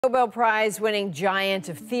Nobel-Prize winning giant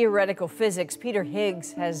of theoretical physics, Peter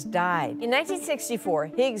Higgs, has died. In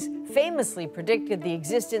 1964, Higgs famously predicted the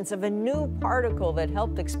existence of a new particle that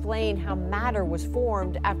helped explain how matter was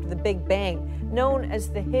formed after the Big Bang. Known as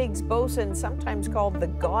the Higgs boson, sometimes called the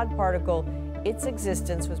God particle, its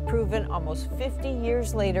existence was proven almost 50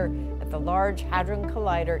 years later at the Large Hadron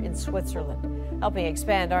Collider in Switzerland, helping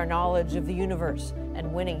expand our knowledge of the universe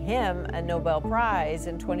and winning him a Nobel Prize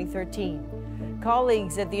in 2013.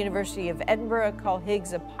 Colleagues at the University of Edinburgh call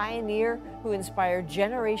Higgs a pioneer who inspired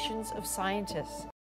generations of scientists.